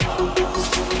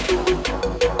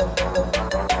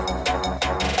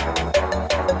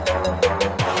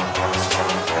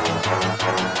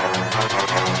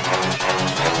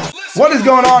What is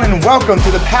going on, and welcome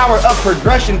to the Power of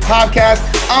Progression podcast.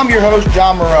 I'm your host,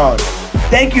 John Marone.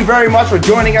 Thank you very much for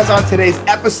joining us on today's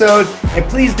episode. And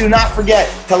please do not forget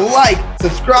to like,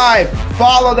 subscribe,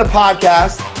 follow the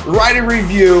podcast, write a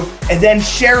review, and then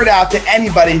share it out to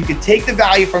anybody who could take the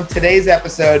value from today's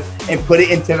episode and put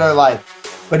it into their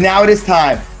life. But now it is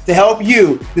time to help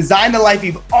you design the life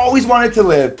you've always wanted to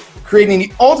live, creating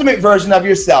the ultimate version of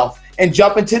yourself, and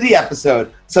jump into the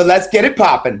episode. So let's get it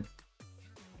popping.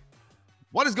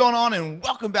 What is going on, and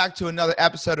welcome back to another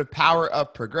episode of Power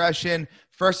of Progression.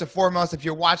 First and foremost, if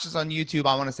you're watching this on YouTube,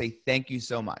 I want to say thank you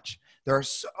so much. There are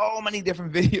so many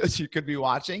different videos you could be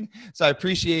watching, so I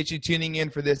appreciate you tuning in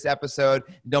for this episode.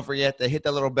 Don't forget to hit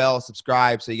the little bell,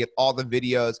 subscribe, so you get all the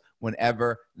videos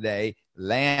whenever they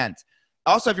land.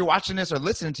 Also, if you're watching this or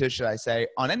listening to it, should I say,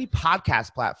 on any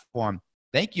podcast platform,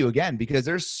 thank you again, because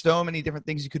there's so many different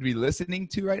things you could be listening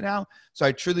to right now. So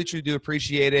I truly, truly do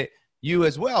appreciate it. You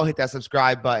as well, hit that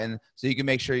subscribe button so you can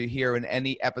make sure you hear when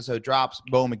any episode drops.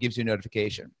 Boom, it gives you a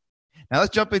notification. Now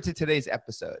let's jump into today's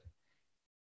episode.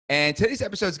 And today's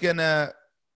episode is going to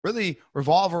really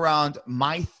revolve around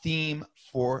my theme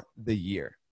for the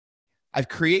year. I've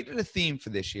created a theme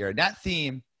for this year, and that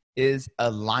theme is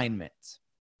alignment.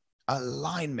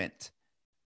 Alignment.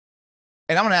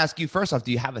 And I'm going to ask you first off,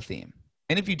 do you have a theme?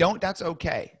 And if you don't, that's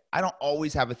okay. I don't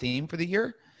always have a theme for the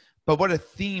year, but what a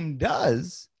theme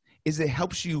does is it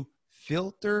helps you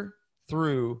filter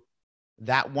through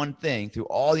that one thing, through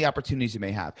all the opportunities you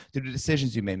may have, through the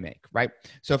decisions you may make, right?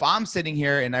 So if I'm sitting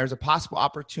here and there's a possible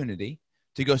opportunity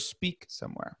to go speak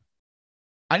somewhere,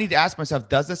 I need to ask myself,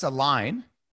 does this align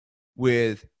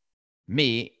with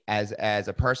me as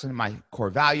a person, my core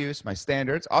values, my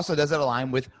standards? Also, does it align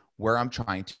with where I'm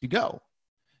trying to go?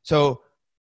 So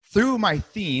through my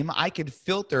theme, I could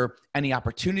filter any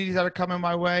opportunities that are coming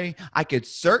my way. I could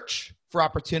search for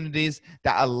opportunities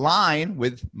that align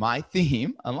with my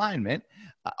theme, alignment.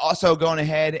 Also going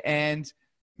ahead and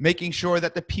making sure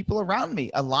that the people around me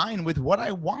align with what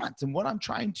I want and what I'm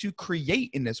trying to create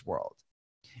in this world.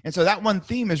 And so that one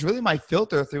theme is really my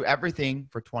filter through everything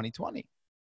for 2020.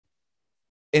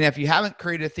 And if you haven't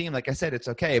created a theme, like I said, it's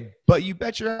okay, but you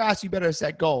bet your ass you better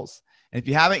set goals. And if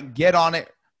you haven't, get on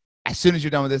it as soon as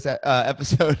you're done with this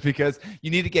episode, because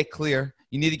you need to get clear.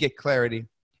 You need to get clarity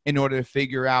in order to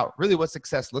figure out really what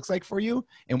success looks like for you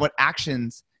and what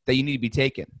actions that you need to be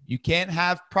taken. You can't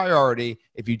have priority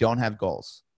if you don't have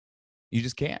goals. You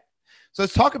just can't. So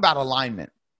let's talk about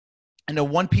alignment. And the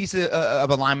one piece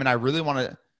of alignment I really want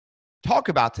to talk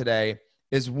about today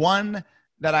is one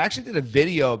that I actually did a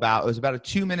video about. It was about a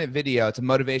 2-minute video. It's a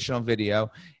motivational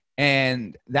video.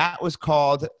 And that was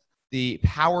called The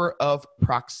Power of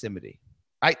Proximity,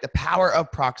 right? The Power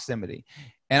of Proximity.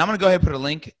 And I'm going to go ahead and put a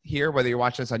link here, whether you're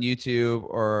watching this on YouTube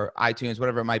or iTunes,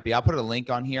 whatever it might be. I'll put a link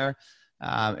on here.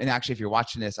 And actually, if you're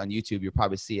watching this on YouTube, you'll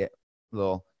probably see it, a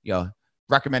little,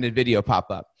 recommended video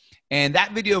pop up. And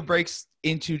that video breaks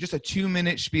into just a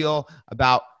 2-minute spiel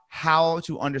about how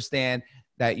to understand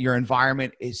that your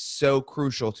environment is so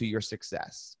crucial to your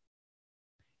success.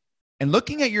 And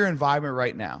looking at your environment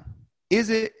right now, is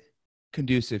it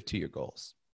conducive to your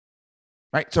goals?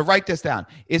 Right? So write this down.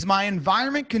 Is my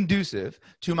environment conducive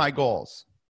to my goals?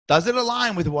 Does it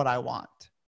align with what I want?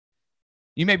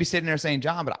 You may be sitting there saying,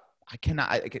 John, but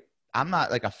I'm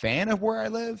not like a fan of where I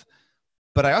live,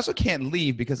 but I also can't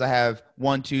leave because I have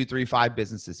 1, 2, 3, 5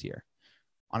 businesses here.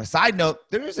 On a side note,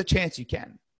 there is a chance you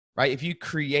can, right? If you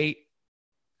create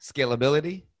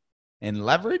scalability and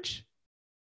leverage,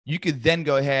 you could then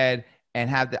go ahead and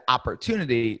have the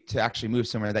opportunity to actually move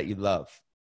somewhere that you love.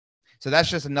 So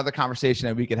that's just another conversation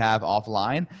that we could have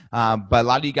offline. But a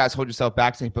lot of you guys hold yourself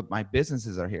back saying, but my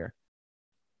businesses are here.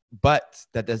 But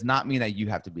that does not mean that you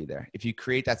have to be there. If you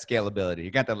create that scalability,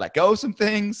 you're going to have to let go of some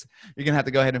things. You're going to have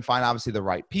to go ahead and find, obviously, the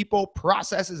right people,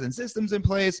 processes, and systems in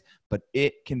place. But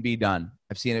it can be done.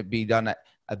 I've seen it be done at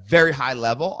a very high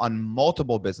level on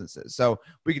multiple businesses. So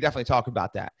we could definitely talk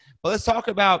about that. But let's talk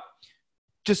about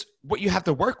just what you have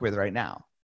to work with right now.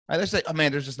 Right? Let's say, oh,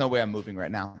 man, there's just no way I'm moving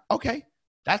right now. Okay.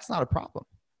 That's not a problem,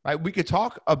 right? We could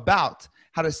talk about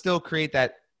how to still create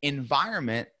that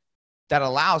environment that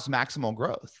allows maximal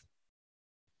growth.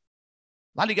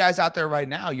 A lot of you guys out there right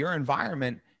now, your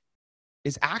environment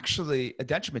is actually a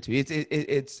detriment to you.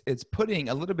 It's putting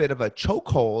a little bit of a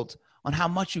chokehold on how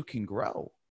much you can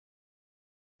grow,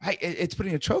 right? It's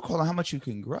putting a chokehold on how much you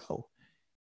can grow.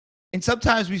 And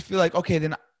sometimes we feel like, okay,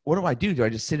 then what do I do? Do I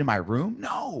just sit in my room?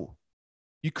 No.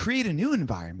 You create a new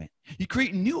environment. You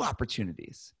create new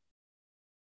opportunities.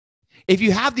 If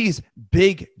you have these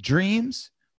big dreams,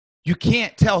 you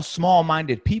can't tell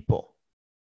small-minded people.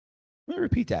 Let me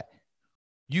repeat that.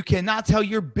 You cannot tell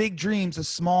your big dreams to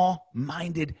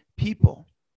small-minded people.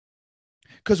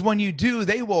 Because when you do,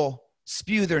 they will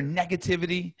spew their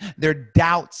negativity, their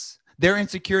doubts, their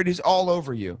insecurities all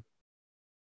over you.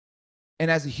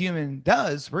 And as a human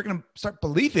does, we're going to start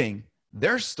believing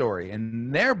their story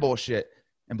and their bullshit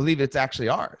and believe it's actually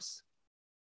ours.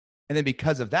 And then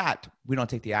because of that, we don't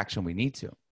take the action we need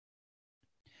to.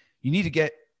 You need to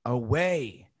get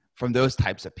away from those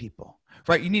types of people,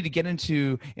 right? You need to get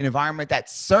into an environment that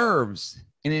serves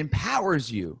and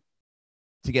empowers you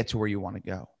to get to where you want to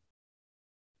go.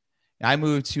 I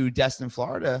moved to Destin,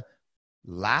 Florida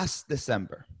last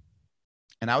December,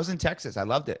 and I was in Texas. I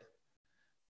loved it.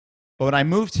 But when I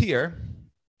moved here,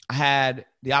 I had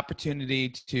the opportunity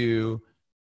to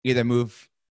either move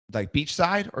like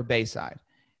beachside or bayside.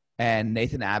 And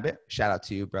Nathan Abbott, shout out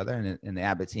to you, brother, and the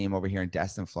Abbott team over here in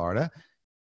Destin, Florida.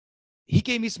 He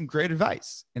gave me some great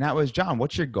advice. And that was, John,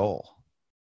 what's your goal?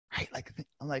 Right?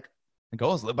 I'm like, the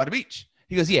goal is live by the beach.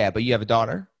 He goes, yeah, but you have a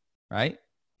daughter, right?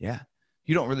 Yeah.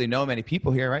 You don't really know many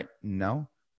people here, right? No.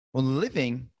 Well,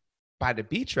 living by the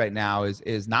beach right now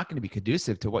is not going to be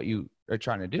conducive to what you are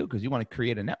trying to do because you want to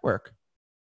create a network,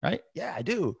 right? Yeah, I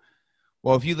do.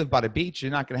 Well, if you live by the beach,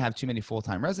 you're not going to have too many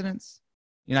full-time residents.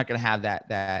 You're not going to have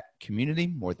that community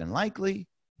more than likely.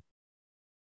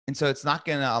 And so it's not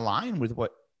going to align with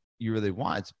what you really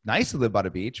want. It's nice to live by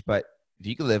the beach, but if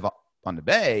you can live on the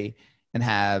bay and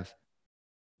have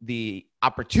the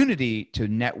opportunity to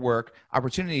network,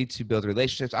 opportunity to build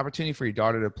relationships, opportunity for your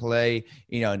daughter to play,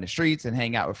 in the streets and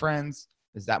hang out with friends,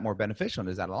 is that more beneficial? And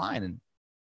does that align? And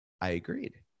I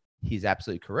agreed. He's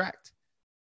absolutely correct.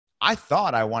 I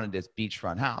thought I wanted this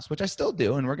beachfront house, which I still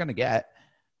do, and we're going to get.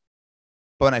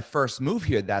 But when I first moved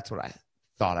here, that's what I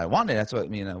thought I wanted. That's what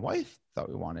me and my wife thought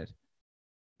we wanted.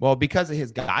 Well, because of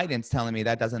his guidance telling me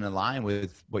that doesn't align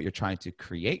with what you're trying to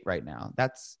create right now,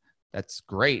 that's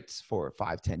great for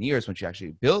 5-10 years once you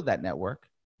actually build that network,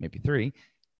 maybe 3.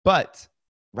 But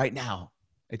right now,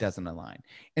 it doesn't align.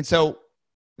 And so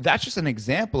that's just an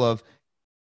example of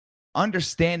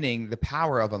understanding the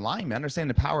power of alignment,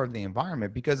 understanding the power of the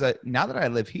environment. Because now that I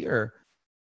live here,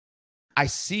 I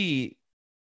see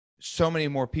so many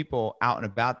more people out and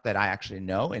about that I actually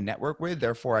know and network with.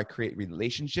 Therefore, I create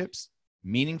relationships,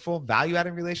 meaningful,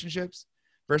 value-adding relationships.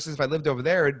 Versus if I lived over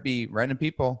there, it'd be random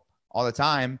people all the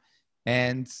time.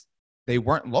 And they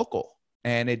weren't local,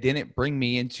 and it didn't bring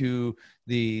me into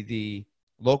the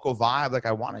local vibe like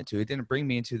I wanted to. It didn't bring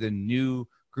me into the new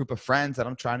group of friends that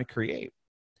I'm trying to create.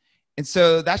 And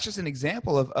so that's just an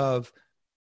example of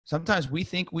sometimes we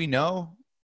think we know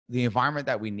the environment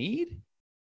that we need,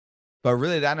 but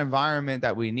really that environment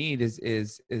that we need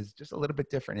is just a little bit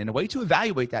different. And a way to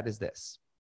evaluate that is this.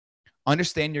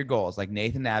 Understand your goals. Like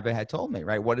Nathan Abbott had told me,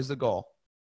 right? What is the goal?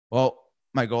 Well,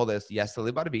 my goal is, yes, to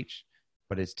live by the beach,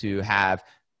 but it's to have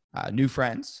new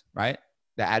friends, right,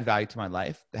 that add value to my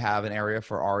life, to have an area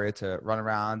for Aria to run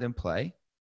around and play,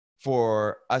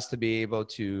 for us to be able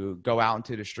to go out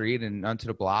into the street and onto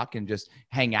the block and just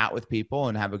hang out with people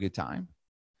and have a good time.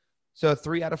 So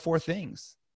 3 out of 4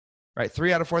 things, right?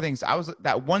 3 out of 4 things.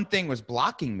 That one thing was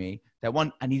blocking me. That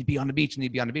one, I need to be on the beach,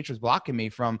 was blocking me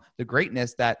from the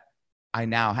greatness that I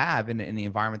now have in the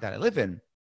environment that I live in.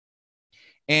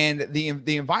 And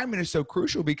the environment is so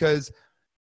crucial because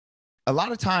a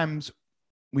lot of times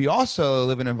we also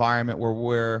live in an environment where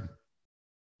we're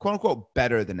quote unquote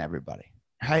better than everybody,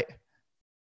 right?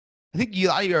 I think a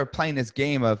lot of you are playing this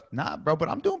game of, nah, bro, but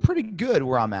I'm doing pretty good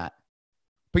where I'm at.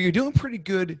 But you're doing pretty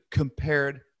good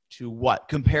compared to what?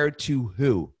 Compared to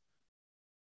who?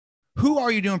 Who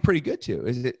are you doing pretty good to?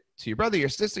 Is it to your brother, your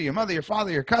sister, your mother, your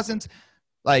father, your cousins,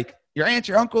 like your aunts,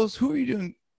 your uncles? Who are you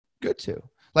doing good to?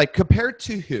 Like compared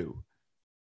to who?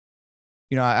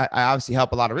 I obviously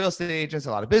help a lot of real estate agents,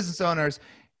 a lot of business owners,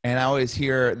 and I always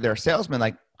hear their salesmen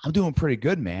like, I'm doing pretty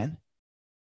good, man.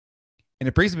 And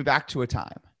it brings me back to a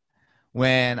time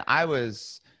when I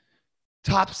was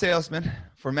top salesman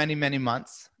for many, many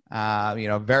months.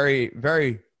 Very,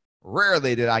 very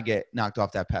rarely did I get knocked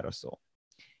off that pedestal.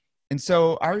 And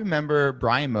so I remember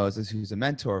Brian Moses, who's a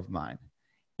mentor of mine.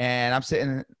 And I'm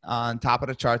sitting on top of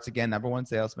the charts again, #1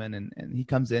 salesman. And he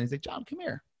comes in, he's like, John, come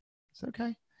here. I said,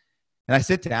 okay. And I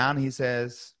sit down, he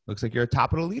says, looks like you're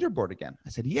top of the leaderboard again. I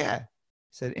said, yeah. He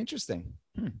said, interesting.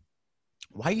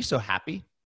 Why are you so happy?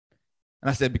 And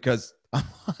I said, because I'm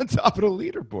on top of the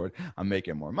leaderboard. I'm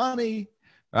making more money,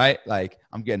 right? Like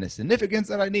I'm getting the significance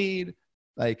that I need.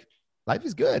 Like life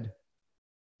is good.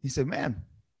 He said, man,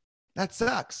 that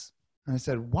sucks. And I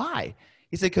said, why?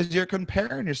 He said, because you're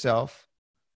comparing yourself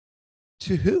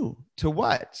to who? To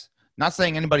what? Not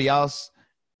saying anybody else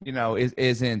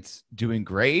isn't doing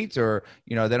great, or,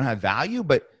 they don't have value,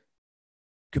 but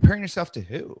comparing yourself to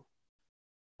who?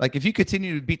 Like, if you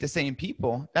continue to beat the same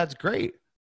people, that's great.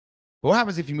 But what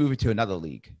happens if you move into another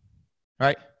league,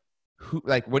 right?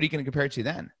 What are you going to compare it to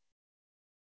then?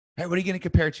 Right? What are you going to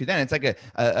compare it to then? It's like a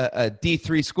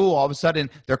D3 school. All of a sudden,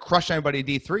 they're crushing everybody at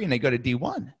D3 and they go to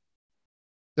D1.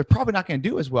 They're probably not going to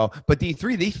do as well. But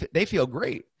D3, they feel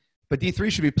great. But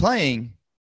D3 should be playing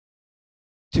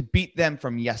to beat them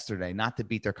from yesterday, not to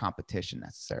beat their competition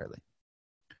necessarily.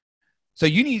 So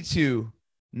you need to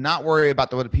not worry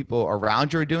about what the people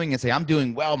around you are doing and say, I'm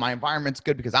doing well. My environment's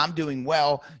good because I'm doing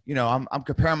well. I'm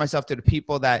comparing myself to the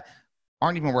people that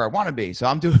aren't even where I want to be. So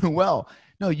I'm doing well.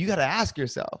 No, you got to ask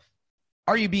yourself,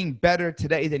 are you being better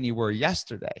today than you were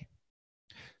yesterday?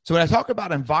 So when I talk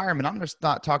about environment, I'm just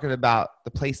not talking about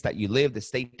the place that you live, the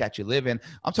state that you live in.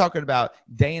 I'm talking about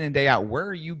day in and day out. Where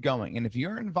are you going? And if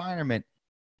your environment,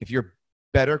 if you're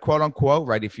better, quote unquote,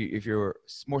 right? If you're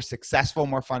more successful,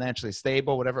 more financially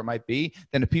stable, whatever it might be,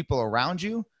 than the people around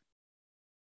you,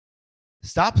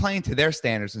 stop playing to their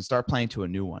standards and start playing to a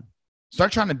new one.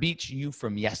 Start trying to beat you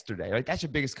from yesterday, right? That's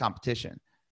your biggest competition,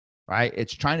 right?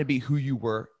 It's trying to be who you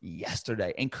were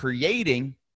yesterday and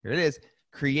creating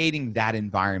that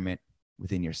environment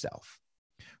within yourself,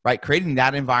 right? Creating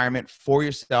that environment for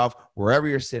yourself wherever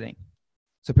you're sitting.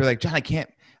 So people are like, John, I can't,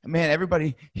 man,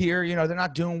 everybody here, they're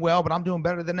not doing well, but I'm doing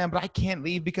better than them, but I can't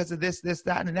leave because of this,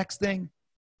 that, and the next thing.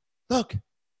 Look,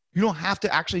 you don't have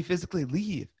to actually physically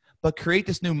leave, but create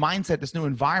this new mindset, this new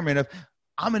environment of,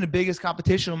 I'm in the biggest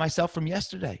competition with myself from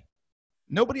yesterday.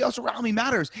 Nobody else around me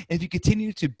matters. And if you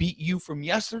continue to beat you from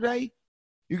yesterday,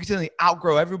 you continue to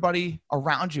outgrow everybody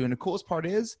around you. And the coolest part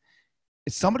is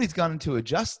somebody's going to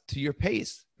adjust to your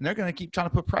pace, and they're going to keep trying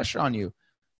to put pressure on you.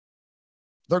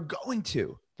 They're going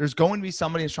to. There's going to be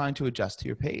somebody who's trying to adjust to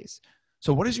your pace.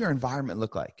 So what does your environment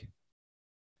look like?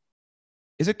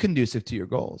 Is it conducive to your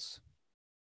goals?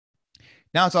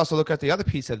 Now let's also look at the other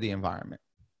piece of the environment.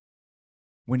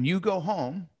 When you go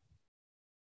home,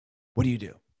 what do you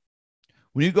do?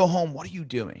 When you go home, what are you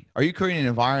doing? Are you creating an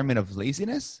environment of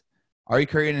laziness? Are you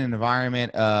creating an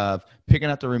environment of picking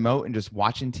up the remote and just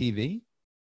watching TV?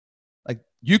 Like,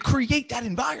 you create that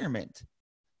environment.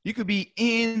 You could be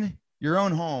in your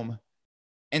own home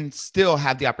and still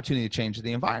have the opportunity to change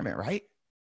the environment, right?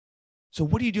 So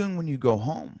what are you doing when you go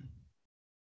home?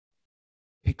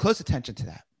 Pay close attention to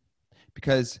that,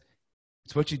 because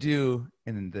it's what you do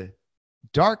in the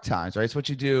dark times, right? It's what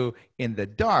you do in the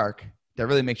dark that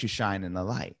really makes you shine in the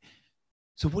light.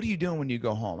 So what are you doing when you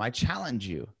go home? I challenge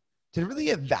you to really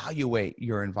evaluate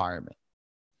your environment.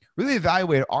 Really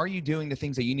evaluate, are you doing the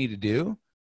things that you need to do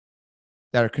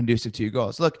that are conducive to your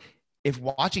goals? Look, if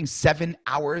watching 7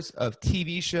 hours of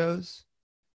TV shows,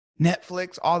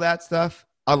 Netflix, all that stuff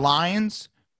aligns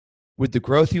with the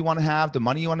growth you want to have, the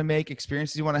money you want to make,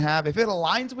 experiences you want to have, if it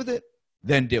aligns with it,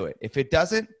 then do it. If it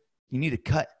doesn't, you need to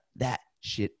cut that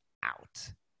shit out.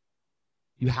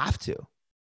 You have to.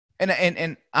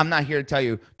 And I'm not here to tell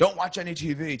you, don't watch any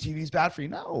TV. TV's bad for you.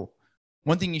 No.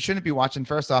 One thing you shouldn't be watching,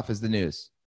 first off, is the news.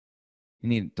 You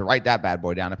need to write that bad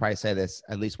boy down. I probably say this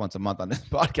at least once a month on this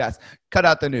podcast. Cut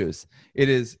out the news. It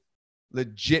is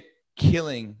legit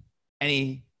killing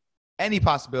any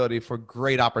possibility for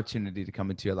great opportunity to come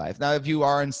into your life. Now, if you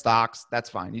are in stocks, that's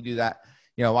fine. You do that,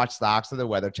 watch stocks or the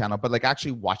Weather Channel, but like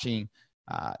actually watching,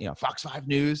 Fox 5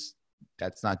 News,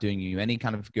 that's not doing you any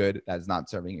kind of good. That is not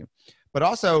serving you. But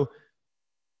also,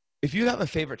 if you have a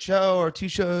favorite show or two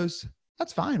shows,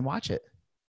 that's fine. Watch it.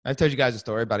 I've told you guys a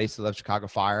story about I used to love Chicago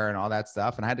Fire and all that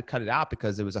stuff, and I had to cut it out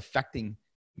because it was affecting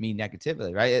me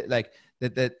negatively, right? Like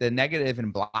the negative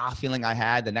and blah feeling I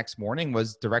had the next morning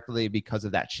was directly because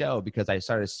of that show, because I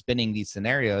started spinning these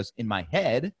scenarios in my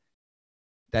head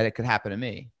that it could happen to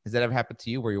me. Has that ever happened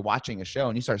to you where you're watching a show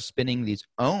and you start spinning these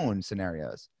own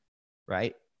scenarios,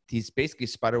 right? These basically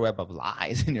spiderweb of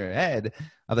lies in your head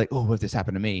of like, oh, what if this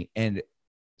happened to me? And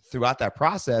throughout that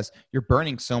process, you're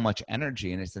burning so much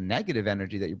energy, and it's the negative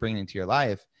energy that you're bringing into your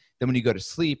life. Then when you go to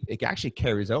sleep, it actually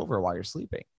carries over while you're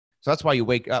sleeping. So that's why you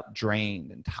wake up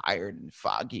drained and tired and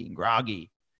foggy and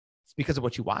groggy. It's because of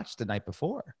what you watched the night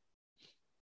before.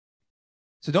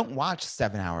 So don't watch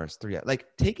 7 hours, 3 hours. Like,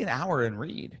 take an hour and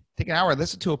read. Take an hour and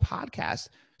listen to a podcast.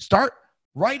 Start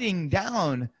writing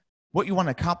down what you want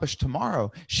to accomplish tomorrow.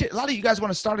 Shit, a lot of you guys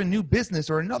want to start a new business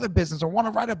or another business or want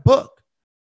to write a book.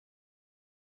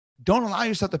 Don't allow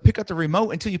yourself to pick up the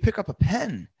remote until you pick up a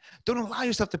pen. Don't allow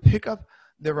yourself to pick up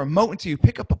the remote until you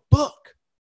pick up a book.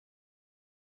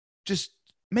 Just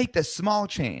make the small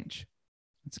change.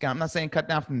 I'm not saying cut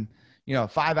down from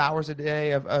 5 hours a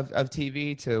day of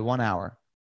TV to 1 hour.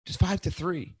 just 5 to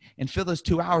 3, and fill those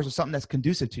 2 hours with something that's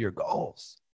conducive to your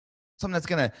goals. Something that's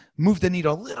going to move the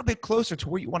needle a little bit closer to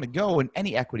where you want to go in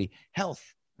any equity,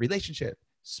 health, relationship,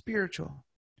 spiritual,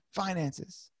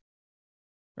 finances,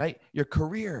 right? Your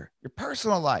career, your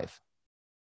personal life.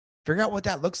 Figure out what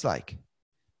that looks like.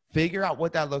 Figure out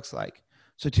what that looks like.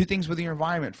 So 2 things with your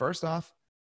environment. First off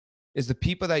is the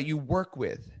people that you work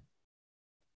with.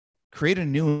 Create a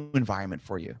new environment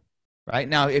for you, right?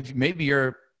 Now, if maybe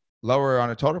you're lower on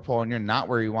a totem pole and you're not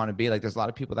where you want to be, like there's a lot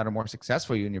of people that are more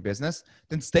successful in your business,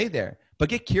 then stay there. But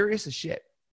get curious as shit.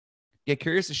 Get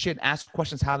curious as shit and ask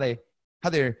questions how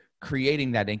they're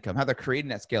creating that income, how they're creating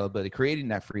that scalability, creating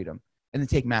that freedom, and then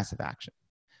take massive action.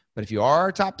 But if you are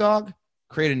a top dog,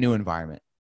 create a new environment,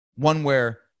 one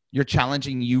where you're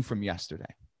challenging you from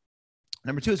yesterday.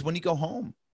 Number 2 is when you go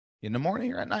home in the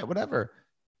morning or at night, whatever,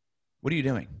 what are you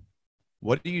doing?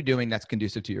 What are you doing that's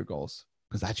conducive to your goals?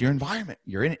 Because that's your environment.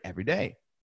 You're in it every day,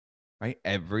 right?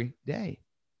 Every day.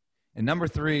 And number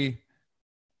 3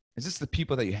 is just the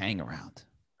people that you hang around,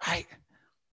 right?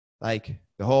 Like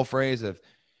the whole phrase of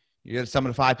you're some of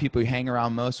the 5 people you hang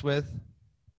around most with.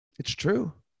 It's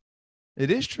true.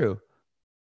 It is true.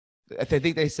 I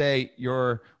think they say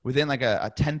you're within like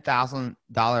a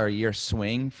 $10,000 a year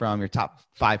swing from your top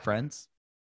 5 friends.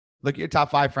 Look at your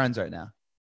top 5 friends right now.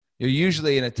 You're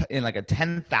usually in like a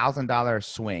 $10,000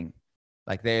 swing.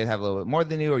 Like they have a little bit more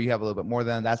than you, or you have a little bit more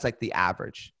than them. That's like the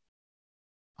average.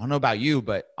 I don't know about you,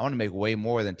 but I want to make way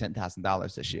more than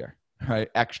 $10,000 this year, right?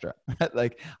 Extra.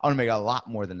 Like I want to make a lot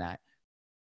more than that.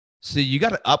 So you got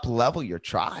to up level your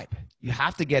tribe. You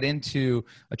have to get into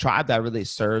a tribe that really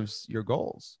serves your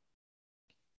goals.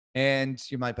 And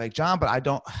you might be like, John, but I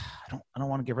don't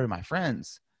want to get rid of my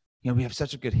friends. You know, we have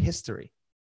such a good history.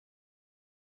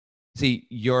 See,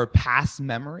 your past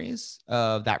memories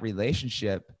of that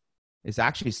relationship is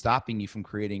actually stopping you from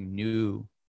creating new,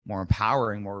 more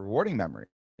empowering, more rewarding memories.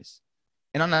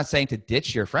 And I'm not saying to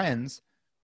ditch your friends.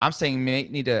 I'm saying you may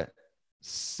need to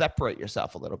separate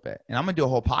yourself a little bit. And I'm going to do a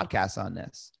whole podcast on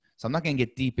this. So I'm not going to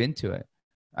get deep into it.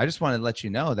 I just want to let you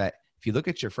know that if you look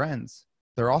at your friends,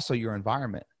 they're also your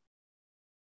environment.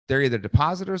 They're either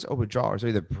depositors or withdrawers. They're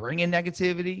either bringing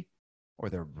negativity or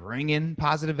they're bringing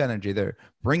positive energy. They're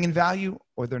bringing value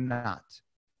or they're not.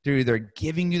 They're either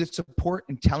giving you the support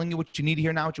and telling you what you need to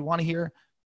hear, not what you want to hear,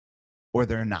 or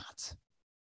they're not.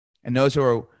 And those who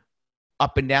are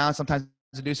up and down, sometimes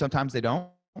they do, sometimes they don't.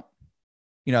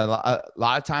 You know, a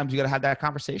lot of times you got to have that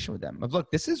conversation with them of, look,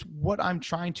 this is what I'm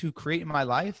trying to create in my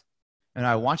life, and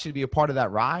I want you to be a part of that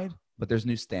ride, but there's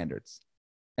new standards.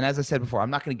 And as I said before,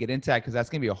 I'm not going to get into that because that's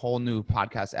going to be a whole new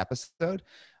podcast episode.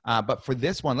 But for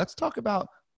this one, let's talk about,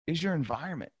 is your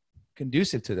environment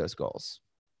conducive to those goals?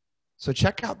 So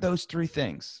check out those 3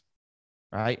 things,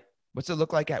 right? What's it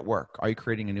look like at work? Are you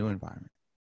creating a new environment?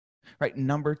 Right.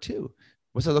 Number 2,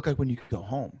 what's it look like when you go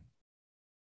home?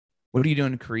 What are you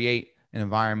doing to create an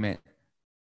environment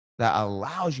that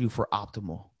allows you for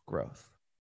optimal growth?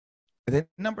 And then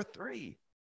number 3,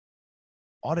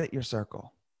 audit your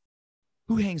circle.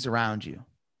 Who hangs around you?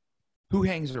 Who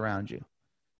hangs around you?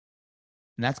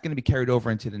 And that's going to be carried over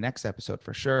into the next episode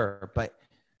for sure. But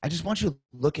I just want you to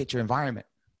look at your environment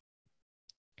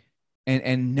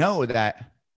and know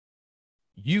that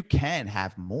you can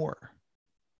have more.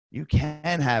 You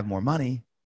can have more money.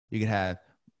 You can have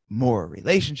more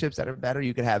relationships that are better.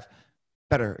 You can have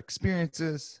better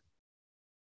experiences.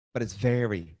 But it's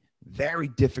very, very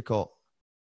difficult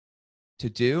to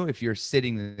do if you're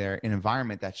sitting there in an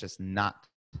environment that's just not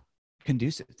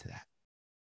conducive to that.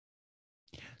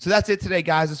 So that's it today,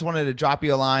 guys. Just wanted to drop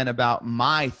you a line about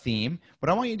my theme. What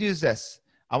I want you to do is this.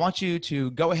 I want you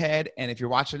to go ahead, and if you're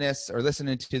watching this or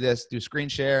listening to this, do screen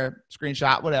share,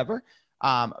 screenshot, whatever.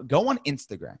 Go on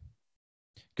Instagram.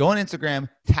 Go on Instagram,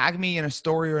 tag me in a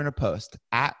story or in a post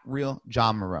at Real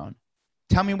John Marone.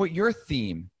 Tell me what your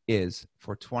theme is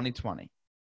for 2020.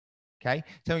 Okay?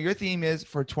 Tell me your theme is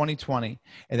for 2020,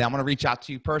 and then I'm going to reach out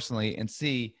to you personally and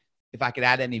see if I could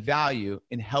add any value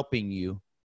in helping you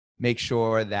make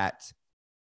sure that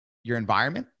your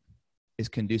environment is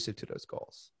conducive to those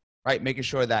goals, right? Making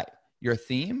sure that your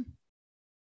theme,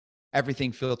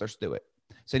 everything filters through it.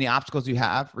 So any obstacles you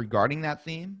have regarding that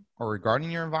theme or regarding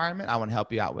your environment, I want to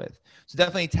help you out with. So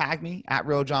definitely tag me at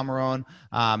Real John Marone,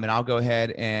 and I'll go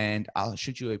ahead and I'll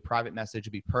shoot you a private message.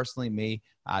 It'll be personally me,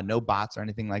 no bots or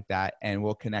anything like that, and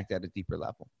we'll connect at a deeper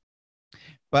level.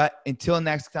 But until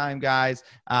next time, guys,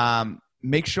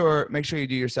 make sure you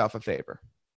do yourself a favor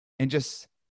and just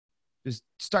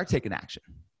start taking action,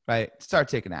 right? Start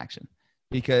taking action,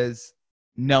 because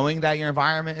knowing that your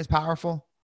environment is powerful,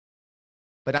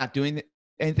 but not doing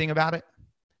anything about it,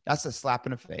 That's a slap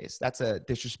in the face. That's a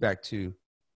disrespect to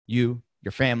you,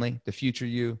 your family, the future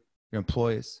you, your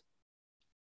employees.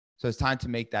 So it's time to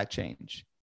make that change.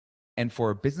 And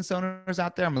for business owners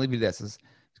out there, I'm going to leave you this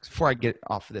before I get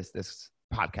off of this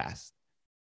podcast.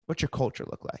 What's your culture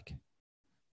look like?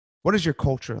 What does your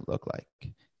culture look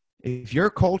like? If your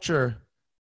culture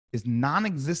is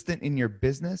non-existent in your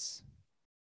business,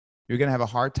 you're going to have a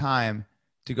hard time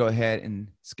to go ahead and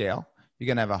scale. You're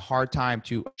going to have a hard time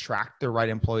to attract the right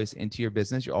employees into your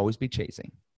business. You'll always be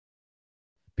chasing.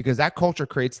 Because that culture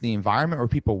creates the environment where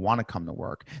people want to come to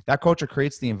work. That culture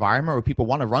creates the environment where people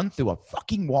want to run through a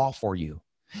fucking wall for you.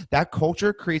 That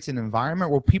culture creates an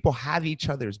environment where people have each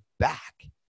other's back.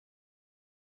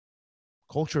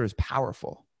 Culture is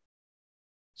powerful.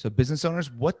 So business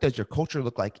owners, what does your culture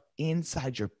look like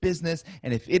inside your business?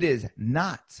 And if it is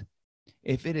not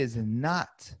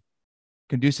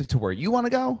conducive to where you want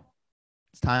to go,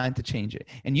 it's time to change it.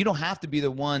 And you don't have to be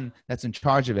the one that's in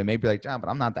charge of it. Maybe like, John, but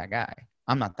I'm not that guy.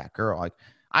 I'm not that girl. Like,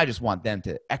 I just want them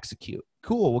to execute.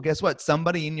 Cool. Well, guess what?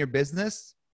 Somebody in your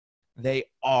business, they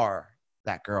are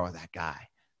that girl or that guy.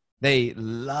 They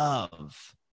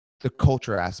love the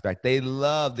culture aspect. They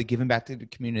love the giving back to the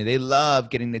community. They love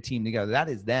getting the team together. That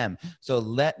is them. So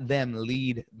let them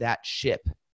lead that ship.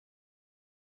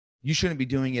 You shouldn't be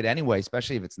doing it anyway,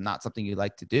 especially if it's not something you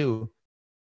like to do.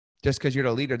 Just because you're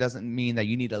the leader doesn't mean that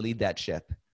you need to lead that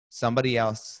ship. Somebody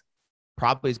else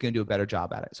probably is going to do a better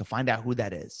job at it. So find out who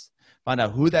that is. Find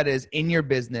out who that is in your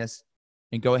business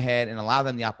and go ahead and allow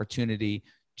them the opportunity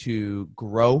to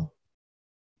grow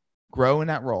in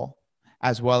that role,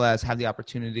 as well as have the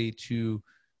opportunity to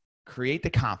create the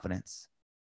confidence,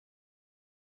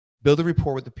 build a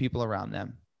rapport with the people around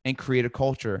them, and create a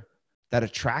culture that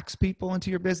attracts people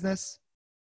into your business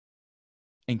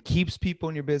and keeps people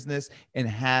in your business and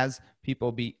has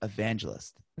people be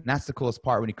evangelists. And that's the coolest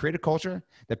part. When you create a culture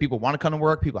that people want to come to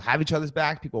work, people have each other's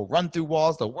back, people run through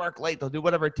walls, they'll work late, they'll do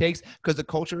whatever it takes because the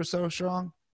culture is so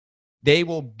strong, they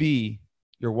will be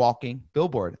your walking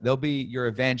billboard. They'll be your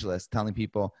evangelist telling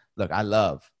people, look, I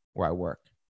love where I work.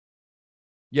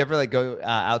 You ever like go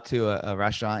out to a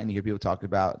restaurant and you hear people talking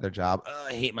about their job? Oh,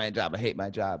 I hate my job. I hate my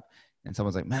job. And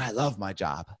someone's like, man, I love my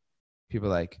job. People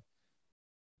are like,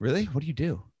 really? What do you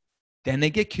do? Then they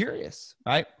get curious,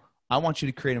 right? I want you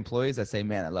to create employees that say,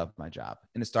 man, I love my job.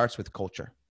 And it starts with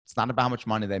culture. It's not about how much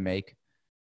money they make,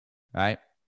 right?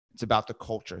 It's about the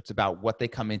culture. It's about what they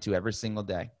come into every single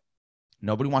day.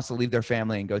 Nobody wants to leave their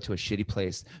family and go to a shitty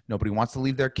place. Nobody wants to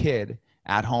leave their kid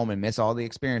at home and miss all the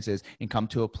experiences and come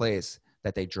to a place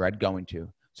that they dread going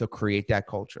to. So create that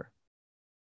culture.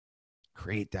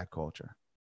 Create that culture.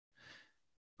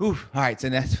 Ooh, all right, so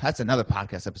that's another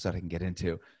podcast episode I can get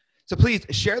into. So please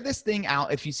share this thing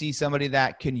out if you see somebody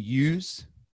that can use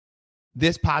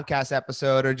this podcast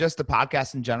episode or just the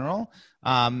podcast in general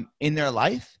in their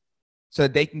life so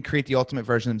that they can create the ultimate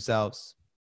version themselves.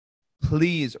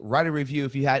 Please write a review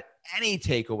if you had any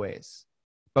takeaways.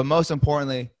 But most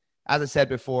importantly, as I said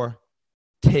before,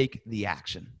 take the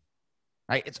action,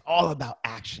 right? It's all about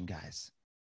action, guys.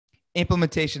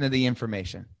 Implementation of the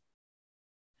information.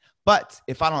 But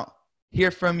if I don't hear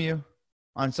from you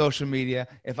on social media,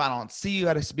 if I don't see you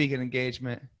at a speaking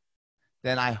engagement,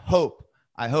 then I hope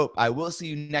I will see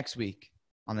you next week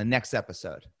on the next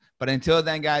episode. But until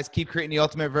then, guys, keep creating the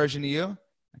ultimate version of you.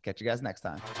 I'll catch you guys next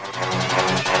time.